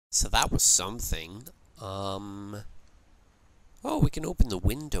So that was something. Oh, we can open the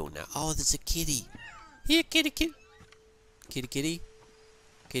window now. Oh, there's a kitty. Here, kitty, kitty. Kitty, kitty.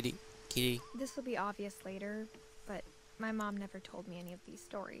 Kitty, kitty. This will be obvious later, but my mom never told me any of these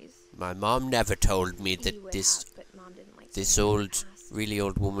stories. My mom never told me Edie that would this have, but Mom didn't like this hearing old, the past. really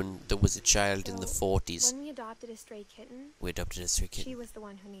old woman that was a child in the So, 40s. When we adopted a stray kitten, We adopted a stray kitten. she was the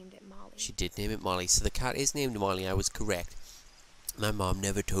one who named it Molly. She did name it Molly. So the cat is named Molly. I was correct. My mom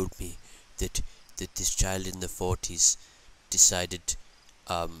never told me that this child in the 40s decided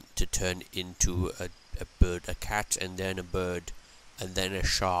to turn into a bird, a cat, and then a bird, and then a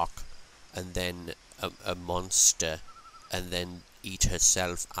shark, and then a monster, and then eat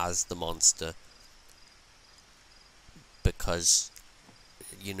herself as the monster. Because,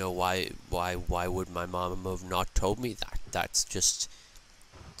 you know, why would my mom have not told me that? That's just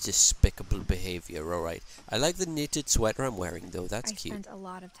despicable behavior. Alright, I like the knitted sweater I'm wearing though. That's cute. I spent a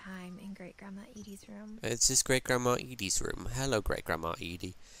lot of time in Great Grandma Edie's room. It's this Great Grandma Edie's room. Hello, Great Grandma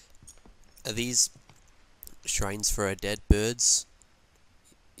Edie. Are these shrines for our dead birds?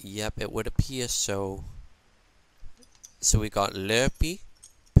 Yep, it would appear so. So we got Lurpy,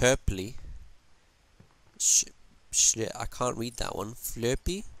 Purply, I can't read that one.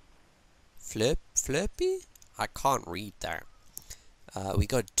 Flurpy, Flurpy. I can't read that. We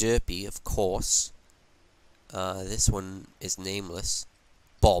got Derpy, of course. This one is nameless.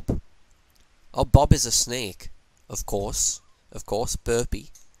 Bob. Oh, Bob is a snake. Of course. Of course. Burpy.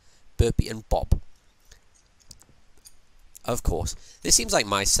 Burpy and Bob. Of course. This seems like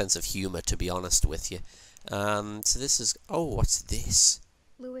my sense of humour, to be honest with you. So this is... Oh, what's this?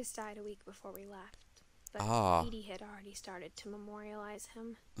 Lewis died a week before we left, but Ah. Edie had already started to memorialize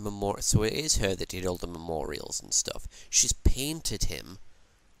him. So it is her that did all the memorials and stuff. She's painted him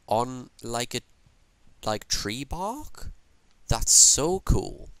on like tree bark. That's so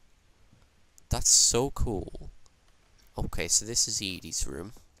cool. That's so cool. Okay, so this is Edie's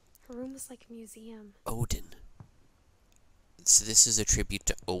room. Her room was like a museum. Odin. So this is a tribute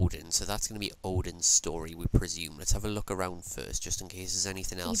to Odin. So that's going to be Odin's story, we presume. Let's have a look around first, just in case there's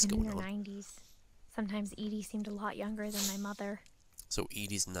anything else Even going in her on. 90s. Sometimes Edie seemed a lot younger than my mother. So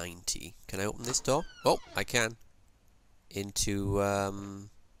Edie's 90. Can I open this door? Oh, I can. Into a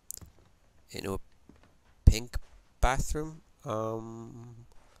pink bathroom.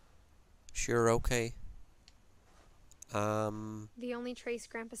 Sure, okay. The only trace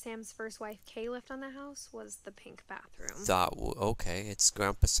Grandpa Sam's first wife Kay left on the house was the pink bathroom. Okay, it's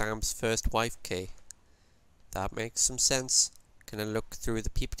Grandpa Sam's first wife, Kay. That makes some sense. Can I look through the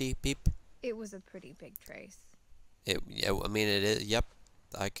peepity peep? It was a pretty big trace. Yeah, I mean it is. Yep,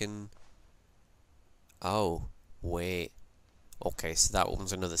 I can. Oh, wait. Okay, so that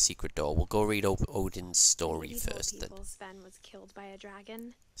opens another secret door. We'll go read Odin's story first. Then Sven was killed by a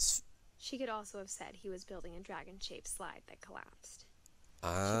dragon. She could also have said he was building a dragon-shaped slide that collapsed. She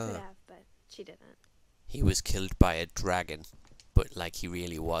could have, but she didn't. He was killed by a dragon, but like he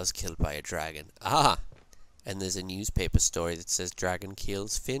really was killed by a dragon. Ah! And there's a newspaper story that says dragon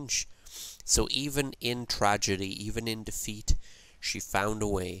kills Finch. So even in tragedy, even in defeat, she found a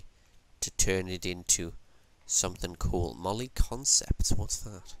way to turn it into something cool. Molly Concepts, what's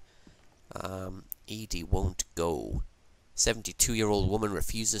that? Edie won't go. 72-year-old woman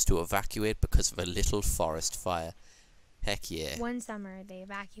refuses to evacuate because of a little forest fire. Heck yeah. One summer, they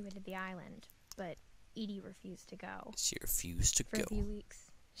evacuated the island, but Edie refused to go. She refused to For go. a few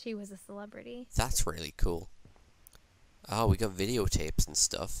weeks, she was a celebrity. That's really cool. Oh, we got videotapes and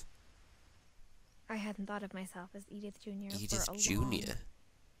stuff. I hadn't thought of myself as Edith Jr. Edith for a Jr.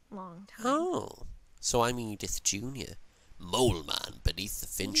 long time. Oh, so I'm Edith Jr. Mole man beneath the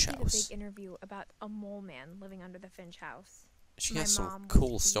Finch Edie house. did a big interview about a mole man living under the Finch house. She My has some mom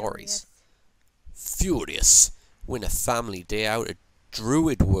cool was stories. furious. Furious. Win a family day out at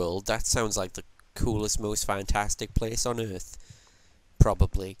Druid World. That sounds like the coolest, most fantastic place on earth.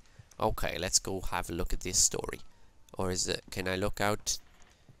 Probably. Okay, let's go have a look at this story. Or is it... Can I look out?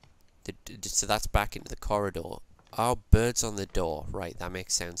 So that's back into the corridor. Oh, birds on the door. Right, that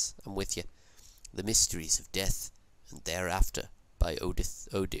makes sense. I'm with you. The Mysteries of Death and Thereafter by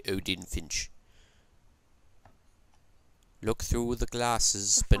Odin Finch. Look through the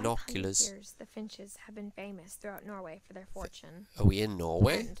glasses, For 500 binoculars. years, the Finches have been famous throughout Norway for their fortune Are we in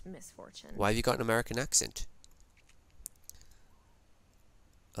Norway? and misfortune. Why have you got an American accent?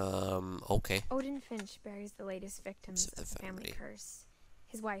 Okay. Odin Finch buries the latest victims Of the of the family family. curse.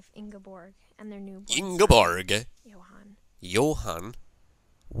 His wife Ingeborg and their newborn Ingeborg. son, Johan. Johan?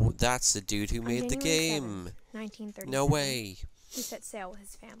 That's the dude who On made the January game. 7th, 1937, No way. He set sail with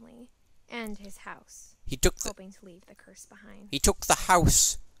his family and his house, He took the hoping to leave the curse behind.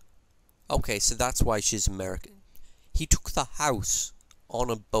 house Okay, so that's why she's American. He took the house on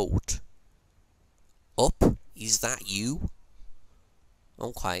a boat. Up? Is that you?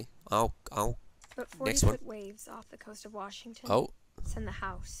 Okay. I'll But next one. 40-foot waves off the coast of Washington Oh. send the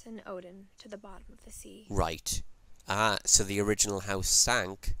house and Odin to the bottom of the sea. Right. Ah, so the original house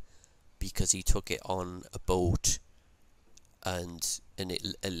sank because he took it on a boat and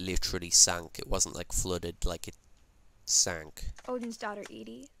it literally sank. It wasn't like flooded, like it sank. Odin's daughter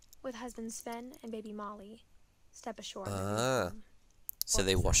Edie, with husband Sven and baby Molly, step ashore. So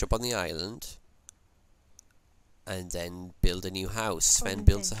they wash up on the island and then build a new house. Sven Odin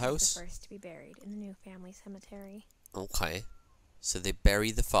builds a Finch was house. the first to be buried in the new family cemetery. Okay. So they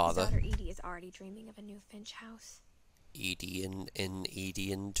bury the father. His daughter Edie is already dreaming of a new Finch house. Edie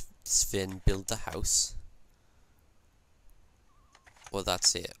and Sven build the house. Well,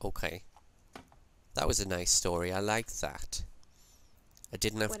 that's it. Okay. That was a nice story. I liked that. I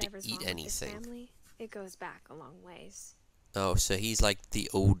didn't have Whatever's to eat wrong anything. With this family, it goes back a long ways. Oh, so he's like the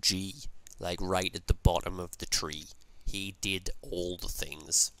OG, like right at the bottom of the tree. He did all the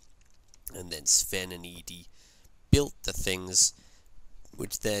things. And then Sven and Edie built the things,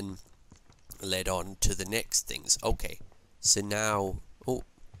 which then led on to the next things. Okay, so now, oh,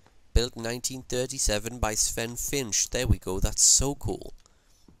 built 1937 by Sven Finch. There we go, that's so cool.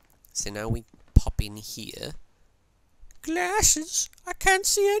 So now we pop in here. Glasses? I can't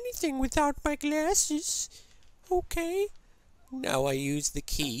see anything without my glasses. Okay. Now I use the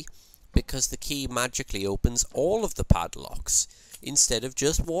key, because the key magically opens all of the padlocks, instead of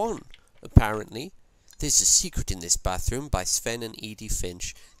just one, apparently. There's a secret in this bathroom by Sven and Edith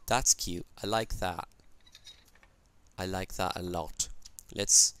Finch. That's cute. I like that. I like that a lot.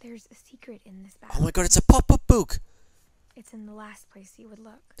 Let's... There's a secret in this Oh bathroom. my god, it's a pop-up book! It's in the last place you would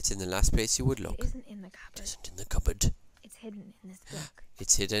look. It's in the last place you would look. It isn't in the cupboard. It isn't in the cupboard. It's hidden in this book.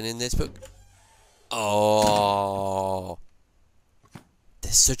 It's hidden in this book. Oh!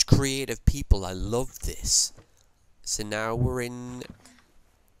 They're such creative people. I love this. So now we're in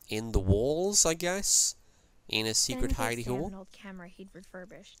the walls, I guess? In a secret hidey hole? An old camera he'd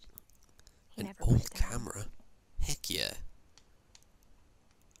refurbished. An old camera? Heck yeah.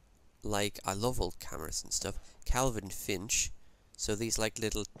 Like, I love old cameras and stuff. Calvin Finch. So these like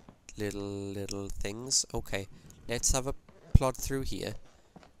little things. Okay, let's have a plod through here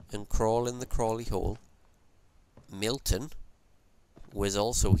and crawl in the crawly hole. Milton was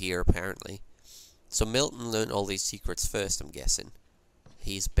also here apparently. So Milton learned all these secrets first, I'm guessing.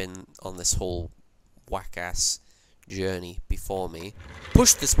 He's been on this whole whack-ass journey before me.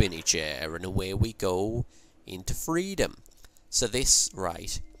 Push the spinny chair and away we go into freedom. So this,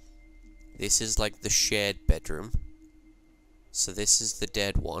 right, this is like the shared bedroom. So this is the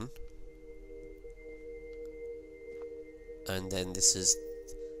dead one. And then this is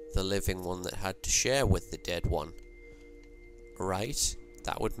the living one that had to share with the dead one. Right?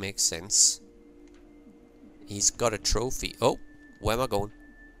 That would make sense. He's got a trophy. Oh, where am I going?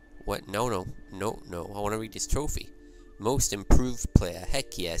 What? No. I want to read this trophy. Most improved player.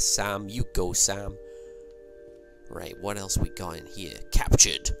 Heck yes, Sam. You go, Sam. Right, what else we got in here?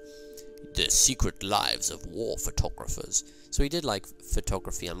 Captured. The secret lives of war photographers. So he did like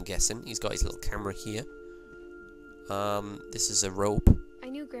photography, I'm guessing. He's got his little camera here. This is a rope. I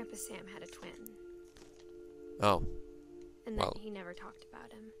knew Grandpa Sam had a twin. Oh. And then he never talked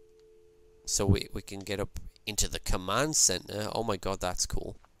about him. So we can get up into the command center. Oh my god, that's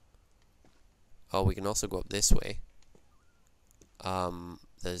cool. Oh, we can also go up this way.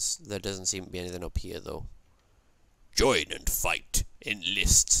 There doesn't seem to be anything up here though. Join and fight.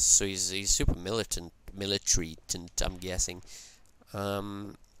 Enlist. So he's super military, I'm guessing.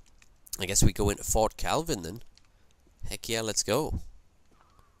 I guess we go into Fort Calvin then. Heck yeah, let's go.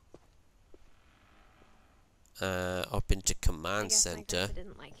 Up into command center. I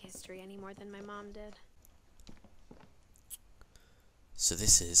didn't like history any more than my mom did. So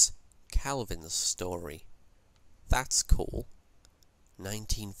this is Calvin's story. That's cool.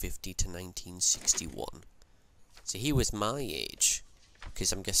 1950 to 1961. So he was my age.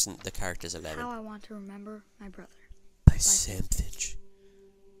 Because I'm guessing the character's 11. How I Want to Remember My Brother. By Sam Finch.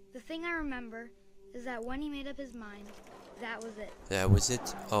 The thing I remember is that when he made up his mind, that was it. That was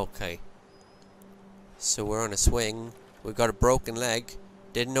it? Okay. So we're on a swing. We've got a broken leg.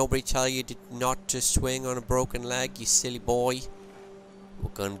 Didn't nobody tell you not to swing on a broken leg, you silly boy?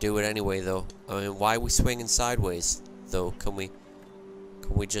 We're gonna do it anyway though. I mean, why are we swinging sideways though? Can we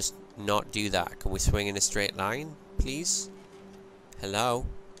just not do that? Can we swing in a straight line, please? Hello?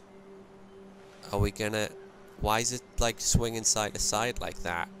 Are we gonna... Why is it like swinging side to side like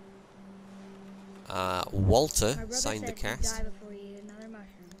that? Walter signed the cast. Die before he ate another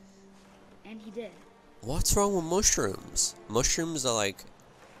mushroom. And he did. What's wrong with mushrooms? Mushrooms are like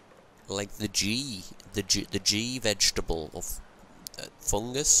the G vegetable of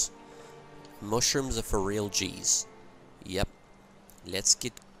fungus. Mushrooms are for real G's. Yep. Let's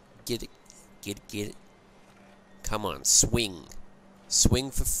get it. Come on, swing.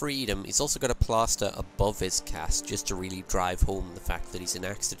 Swing for freedom. He's also got a plaster above his cast just to really drive home the fact that he's an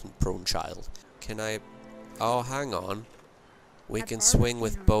accident-prone child. Can I... Oh, hang on. We can swing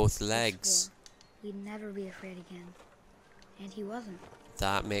with both legs. He'd never be afraid again. And he wasn't.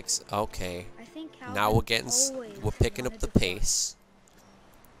 That makes... Okay. I think Now we're getting... We're picking up the pace.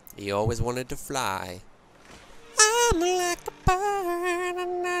 He always wanted to fly. I'm like a bird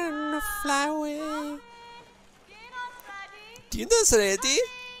and I don't know fly away. Dinner's ready.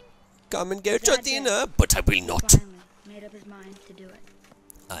 Come and get your dinner, but I will not. Finally made up his mind to do it.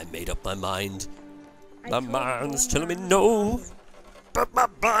 I made up my mind. My mind's telling me no, but my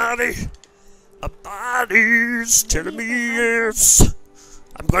body's telling me yes.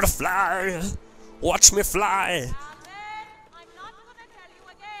 I'm gonna fly. Watch me fly.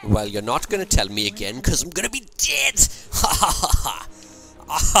 Well, you're not gonna tell me again, because I'm gonna be dead. Ha ha ha ha.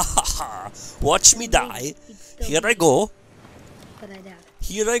 Ha ha ha. Watch me die. Here I go. But I doubt it.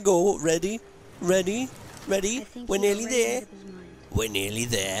 Here I go. Ready? Ready? Ready? We're nearly there. Made up his mind. We're nearly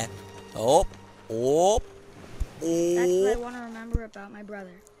there. Oh. Oh. That's what I Oh. want to remember about my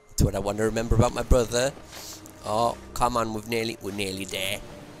brother. That's what I want to remember about my brother. Oh, come on. We're nearly there.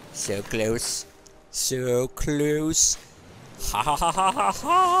 So close. So close. Ha ha ha ha ha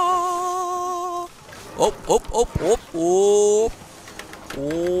ha. Oh, oh, oh, oh, oh.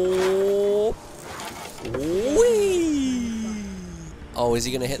 Oh. Whee. Oh, is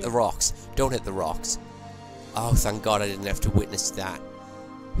he going to hit the rocks? Don't hit the rocks. Oh, thank God I didn't have to witness that.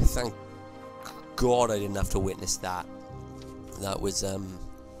 Thank God I didn't have to witness that. That was,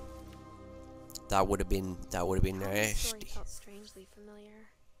 that would have been The story nasty. felt strangely familiar.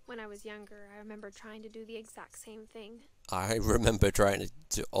 When I was younger, I remember trying to do the exact same thing. I remember trying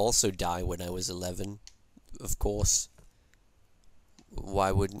to also die when I was 11. Of course.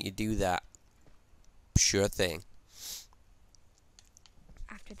 Why wouldn't you do that? Sure thing.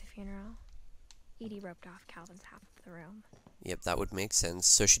 After the funeral, Edie roped off Calvin's half of the room. Yep, that would make sense.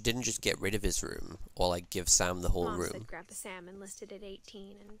 So she didn't just get rid of his room, or like give Sam the whole Mom room. said Grandpa Sam enlisted at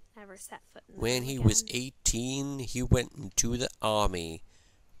 18 and never set foot in the When room he again. was 18, he went into the army.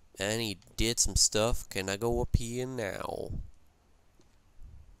 And he did some stuff. Can I go up here now?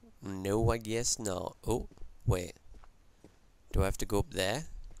 No, I guess not. Oh, wait. Do I have to go up there?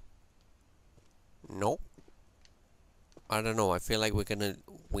 No. I don't know. I feel like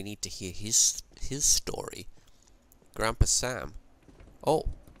we need to hear his story. Grandpa Sam. Oh.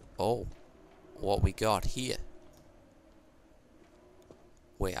 Oh. What we got here?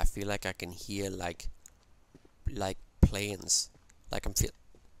 Wait, I feel like I can hear like planes. Like I'm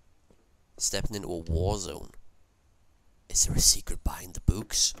stepping into a war zone. Is there a secret behind the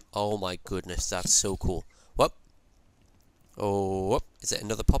books? Oh my goodness, that's so cool. What? Oh, what? Is it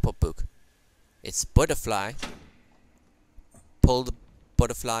another pop-up book? It's butterfly. Pull the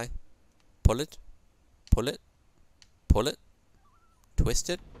butterfly. Pull it. Pull it. Pull it. Twist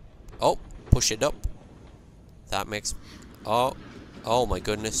it. Oh, push it up. That makes... Oh. Oh my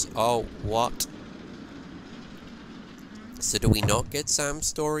goodness. Oh, what? So do we not get Sam's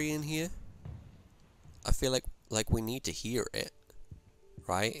story in here? I feel like we need to hear it.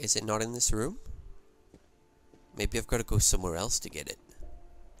 Right? Is it not in this room? Maybe I've got to go somewhere else to get it.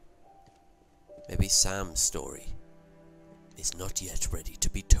 Maybe Sam's story is not yet ready to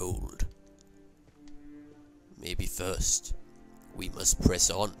be told. Maybe first, we must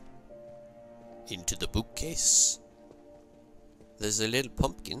press on into the bookcase. There's a little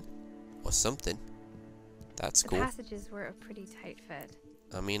pumpkin or something. That's cool. The passages were a pretty tight fit.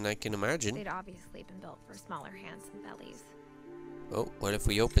 I mean, I can imagine. They'd obviously been built for smaller hands and bellies. Oh, what if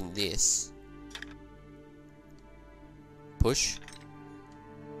we open this? Push.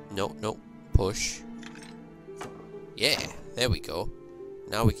 No, no. Push. Yeah, there we go.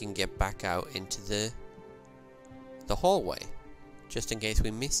 Now we can get back out into the hallway. Just in case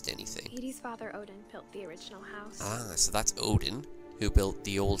we missed anything. Edie's father Odin built the original house. Ah, so that's Odin, who built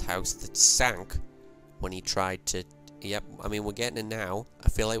the old house that sank when he tried to... Yep, I mean, we're getting it now. I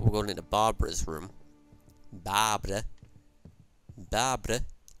feel like we're going into Barbara's room. Barbara. Barbara.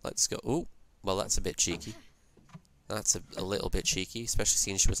 Let's go. Oh, well, that's a bit cheeky. That's a little bit cheeky, especially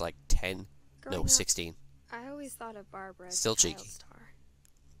seeing she was like 10. Growing No, up, 16. I always thought of Barbara as Still a child cheeky. star.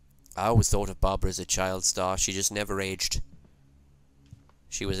 I always thought of Barbara as a child star. She just never aged.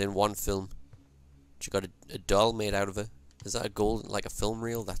 She was in one film. She got a doll made out of her. Is that a gold, like a film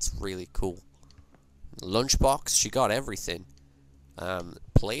reel? That's really cool. Lunchbox, she got everything.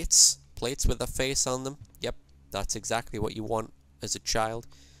 Plates with a face on them. Yep, that's exactly what you want as a child.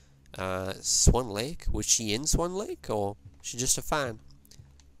 Swan Lake, was she in Swan Lake or she just a fan?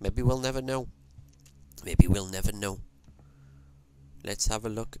 Maybe we'll never know. Maybe we'll never know. Let's have a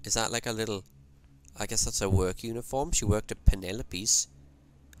look. Is that like a little, I guess that's her work uniform. She worked at Penelope's.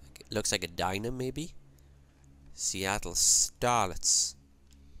 It looks like a diner maybe. Seattle Starlets.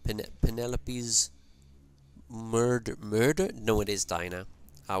 Penelope's murder? No, it is diner.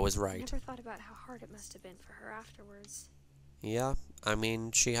 I was right. I never thought about how hard it must have been for her afterwards. Yeah, I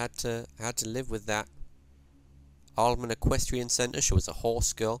mean, she had to live with that. Alderman Equestrian Centre, she was a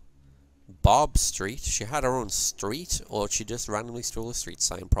horse girl. Bob Street, she had her own street, or she just randomly stole a street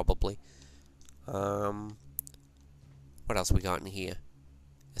sign, probably. What else we got in here?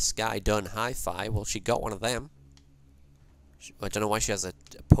 A Sky Dunn Hi-Fi, well, she got one of them. I don't know why she has a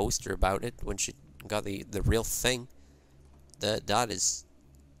poster about it when she got the real thing. That is...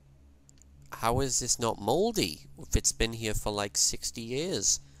 How is this not moldy if it's been here for like 60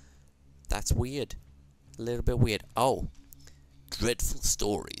 years? That's weird. A little bit weird. Oh. Dreadful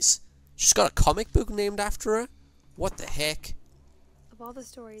Stories. She's got a comic book named after her? What the heck? Of all the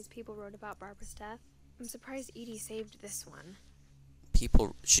stories people wrote about Barbara's death, I'm surprised Edie saved this one.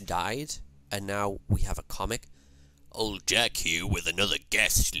 She died, and now we have a comic. Old Jack here with another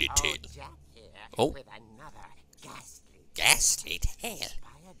ghastly tale. Old Jack here with another ghastly tale.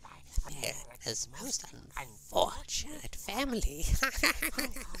 His most unfortunate family.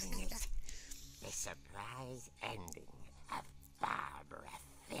 The surprise ending of Barbara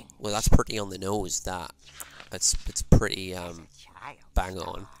Finch. Well, that's pretty on the nose, that. It's pretty, bang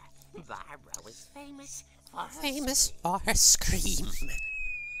on. Barbara was famous for her scream.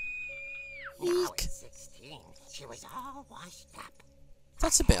 Now at 16, she was all washed up.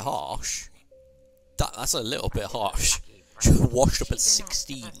 That's a bit harsh. That's a little bit harsh. She was washed up at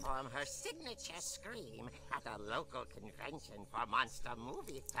 16. Perform her signature scream at a local convention for monster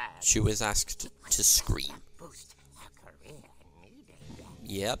movie fans. She was asked to scream. Boost her career needed.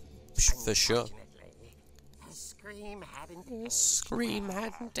 Yep, for sure. Her scream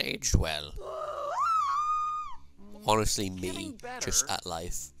hadn't aged well. Honestly, me, just at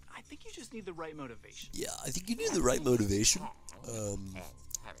life. I think you just need the right motivation. Yeah, I think you need the right motivation. And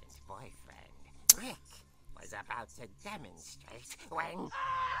Terrence's boyfriend, Rick, was about to demonstrate when...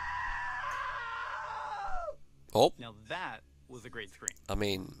 Oh. Now that was a great scream. I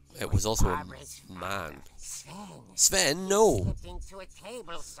mean, it was also a man. Sven, no. Slipped into a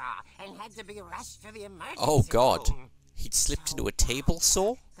table saw and had to be rushed to the emergency Oh God, room. he'd slipped into a table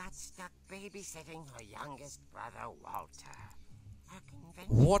saw? Got stuck babysitting her youngest brother, Walter. Her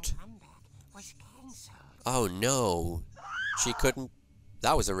convention What? comeback was cancelled. Oh no, she couldn't.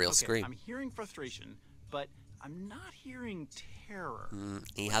 That was a real scream. I'm hearing frustration, but I'm not hearing terror.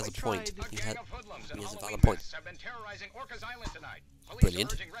 He has a point. He has a valid point.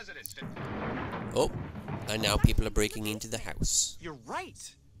 Brilliant. Oh, and now people are breaking into the house. You're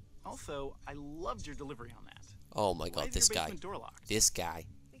right. Also, I loved your delivery on that. Oh my Why God, is this your guy. basement door locked? This guy.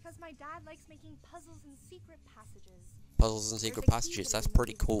 Because my dad likes making puzzles and secret passages. Puzzles and secret passages. That's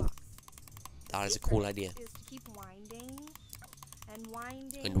pretty cool. That is a cool idea. Is to keep winding and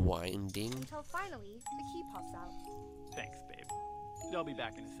winding And winding. until finally the key pops out. Thanks, babe. I'll be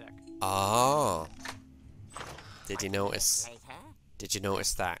back in a sec. Ah. Did you notice? Later, Did you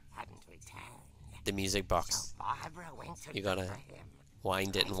notice that? hadn't returned. The music box. Barbara went to You gotta look for him.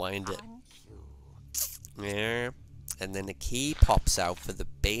 wind it and wind it. On cue. Yeah. And then the key pops out for the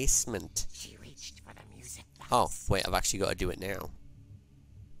basement. She reached for the music box. Oh, wait, I've actually got to do it now.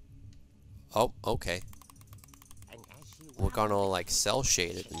 Oh, okay. And as she We're gone all like cell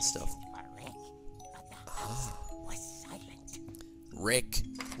shaded and stuff. for Rick, but the house was silent. Rick,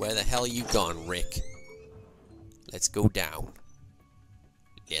 where the hell you gone, Rick? Let's go down.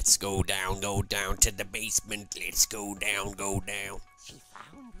 Let's go down to the basement. Let's go down. She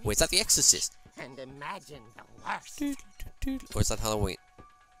found Rick Wait, is that The Exorcist? and imagined the worst. Or is that Halloween?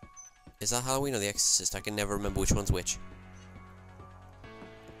 Is that Halloween or The Exorcist? I can never remember which one's which.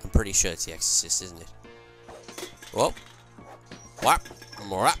 I'm pretty sure it's The Exorcist, isn't it? Whoa. What?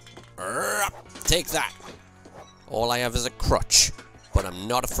 Take that. All I have is a crutch, but I'm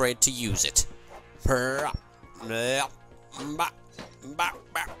not afraid to use it. I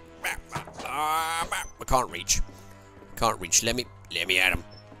can't reach. Let me at him.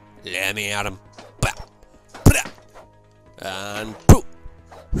 And poof.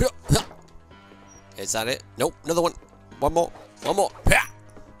 Is that it? Nope. Another one. One more.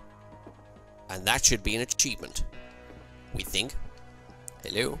 And that should be an achievement. We think.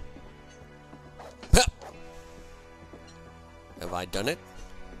 Hello? Ha! Have I done it?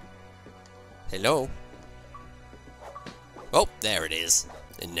 Hello? Oh, there it is.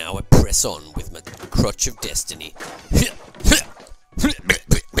 And now I press on with my crutch of destiny.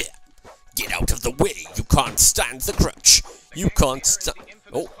 Get out of the way! You can't stand the crutch! You can't stand...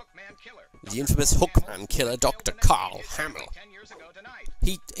 Oh! The infamous Hookman killer, Dr. Carl Hamill.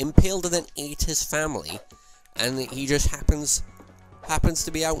 He impaled and then ate his family, and he just happens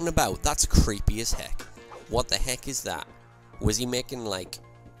to be out and about. That's creepy as heck. What the heck is that? Was he making like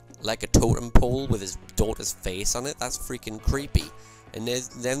a totem pole with his daughter's face on it? That's freaking creepy. And then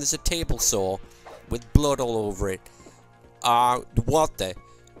there's a table saw with blood all over it. What the?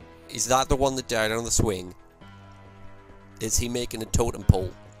 Is that the one that died on the swing? Is he making a totem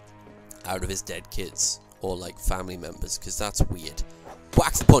pole out of his dead kids? Or like family members? Because that's weird.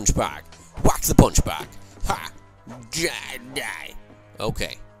 Whack the punch bag! Whack the punch bag! Ha! Die!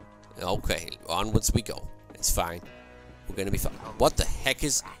 Okay. Okay, onwards we go. It's fine. We're gonna be fine. What the heck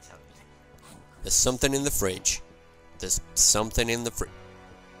is... There's something in the fridge. There's something in the fridge.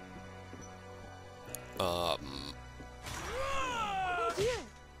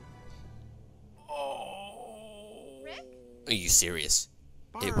 Rick? Are you serious?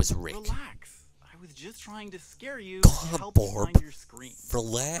 Barb, It was Rick. Relax. I was just trying to scare you God, to help you Barb. find your screen.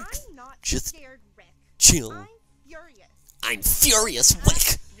 Relax. I'm not Just scared, Rick. chill. I'm furious. I'm furious,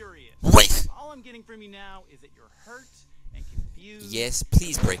 Rick! Furious. Rick! All I'm getting from you now is that you're hurt and confused. Yes,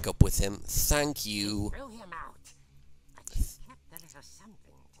 please break up with him. Thank you. Threw him out. But she kept a little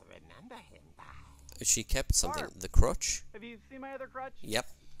something to remember him by. She kept something. Barb. The crutch? Have you seen my other crutch? Yep,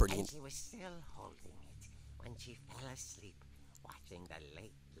 And brilliant. she was still holding it when she fell asleep watching the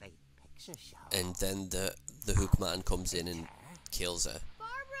late picture show. And then the hook man comes in and kills her.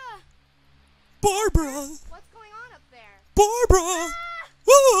 Barbara! Barbara! What's going on up there? Barbara!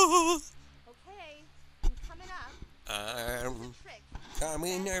 Ah! Okay, I'm coming up. I'm Trick.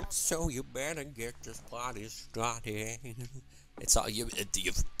 coming up, so you better get this party started. It's all you.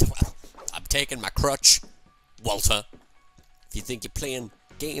 I'm taking my crutch, Walter. If you think you're playing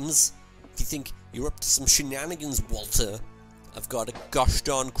games, if you think you're up to some shenanigans, Walter, I've got a gosh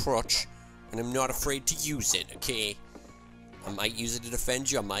darn crutch, and I'm not afraid to use it, okay? I might use it to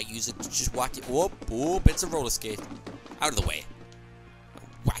defend you, I might use it to just whack it. Whoop, whoop, it's a roller skate. Out of the way.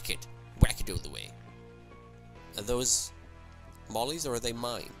 Whack it out of the way. Are those Molly's or are they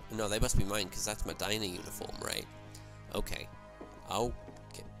mine? No, they must be mine, because that's my diner uniform, right? Okay.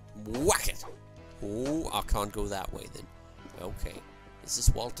 Okay. Whack it! Oh, I can't go that way then. Okay. Is this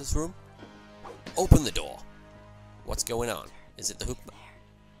Walter's room? Open the door. What's going on? Is it the hook man?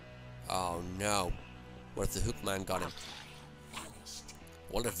 Oh no. What if the hook man got him?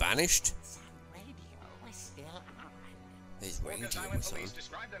 Walter vanished? His radio was on.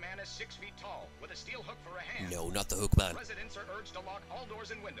 Described the man as 6 feet tall, with a steel hook for a hand. No, not the hook man. Residents are urged to lock all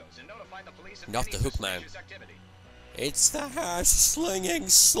doors and windows and notify the police of Not any the hook man. suspicious activity. It's the hash-slinging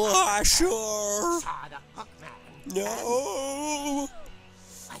slasher! Saw the Hookman. No!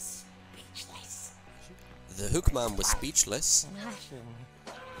 Was speechless. The hook man was speechless. Smashing.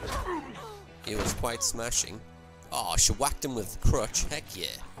 It was quite smashing. Oh, she whacked him with the crutch. Heck yeah.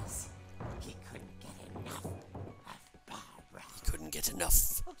 He couldn't get enough of Barbara. He couldn't get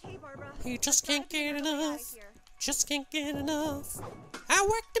enough. Okay, Barbara. He just let's can't try to get get out of enough. here. Just can't get enough. I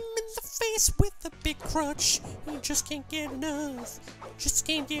whacked him in the face with the big crutch. He just can't get enough. Just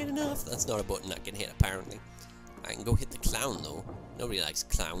can't get enough. That's not a button I can hit, apparently. I can go hit the clown, though. Nobody likes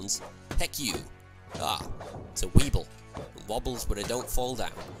clowns. Heck you. Ah, it's a weeble. It wobbles, but it don't fall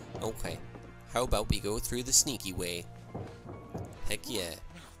down. Okay. How about we go through the sneaky way? Heck yeah.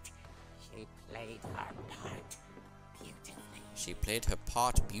 She played her part beautifully. She played her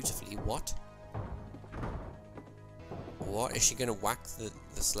part beautifully. What? What? Is she gonna whack the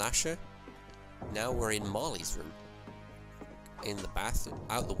slasher? Now we're in Molly's room. In the bathroom.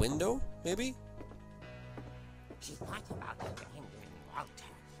 Out the window, maybe? She thought about abandoning Walter,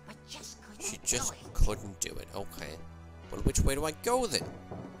 but just couldn't She just do it. couldn't do it. Okay. Well, which way do I go then?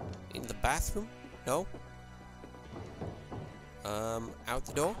 In the bathroom? No? Out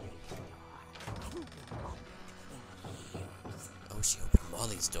the door? Oh, she opened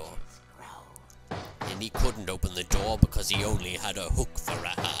Molly's door. And he couldn't open the door because he only had a hook for a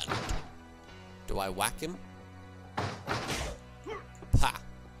hand. Do I whack him? Ha!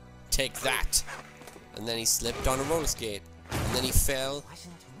 Take that! And then he slipped on a roller skate. And then he fell.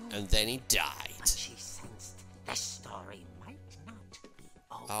 And then he died. But she sensed the story might not be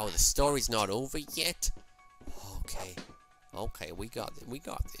over. Oh, the story's not over yet? Okay. Okay, we got this. We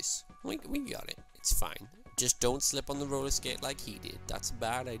got it. It's fine. Just don't slip on the roller skate like he did. That's a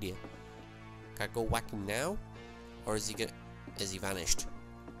bad idea. Can I go whack him now? Or is he vanished?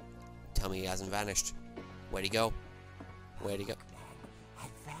 Tell me he hasn't vanished. Where'd he go? Where'd he go?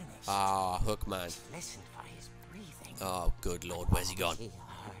 Ah, Hookman. Listen for his breathing. Oh, good lord, where's he gone? He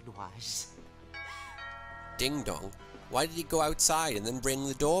heard was... Ding dong. Why did he go outside and then ring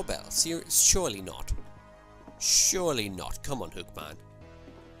the doorbell? Surely not. Surely not. Come on, Hookman.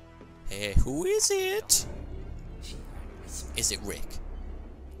 Hey, who is it? Is it Rick?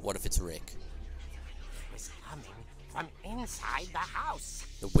 What if it's Rick? It was coming from inside the house.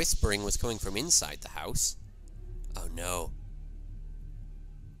 The whispering was coming from inside the house. Oh no.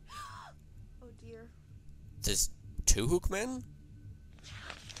 Oh dear. There's 2 Hookmen?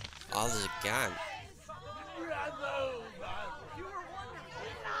 Oh, there's a gang.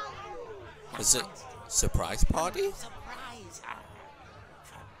 Was it surprise party? Surprise her.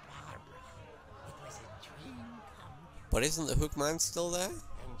 For Barbara. It was a dream come true. But isn't the Hookman still there?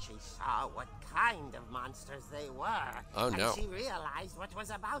 And she saw what kind of monsters they were. Oh, no. And she realized what was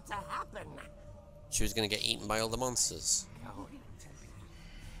about to happen. She was going to get eaten by all the monsters. Going to be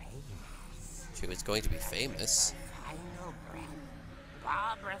famous. She was going to be famous. Final breath.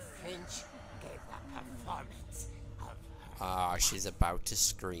 Barbara Finch gave the performance of her. Ah, she's about to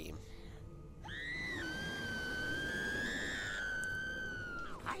scream.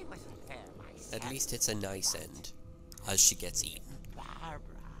 I wasn't there myself. At least it's a nice end, as she gets eaten.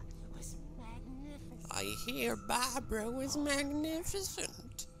 Barbara was magnificent. I hear Barbara was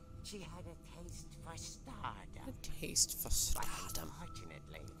magnificent. She had a taste for stardom. A taste for But stardom.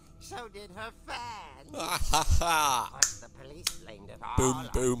 unfortunately, so did her fan. Ah ha ha! Of course, the police blamed it all Boom, on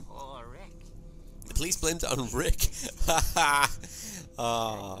boom. poor Rick. The police blamed it on Rick. Ha ha!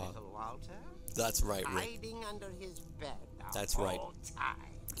 Oh, Little Walter, that's right, Rick. hiding under his bed the That's right. whole time.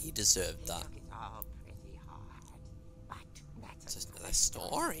 He deserved that. Took it all pretty hard. But that's It's just another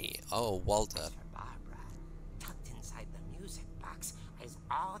story. Oh, Walter. for Barbara. Tucked inside the music box is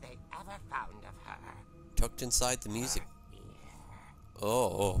all they ever found of her. Tucked inside the music. Ear.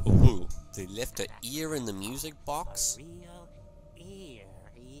 Oh, they left her ear in the music box. Real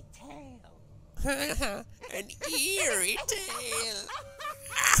eerie tale. An eerie tale.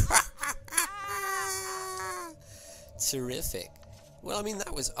 Terrific. Well, I mean,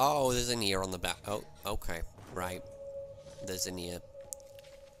 that was... Oh, there's an ear on the back. Oh, okay. Right. There's an ear.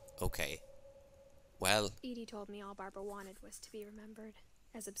 Okay. Well, Edie told me all Barbara wanted was to be remembered.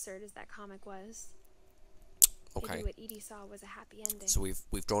 As absurd as that comic was. okay. Maybe what Edie saw was a happy ending. So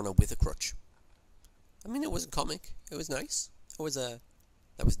we've drawn her with a crutch. I mean, it was a comic. It was nice. It was that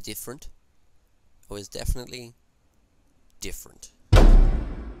was different. It was definitely different.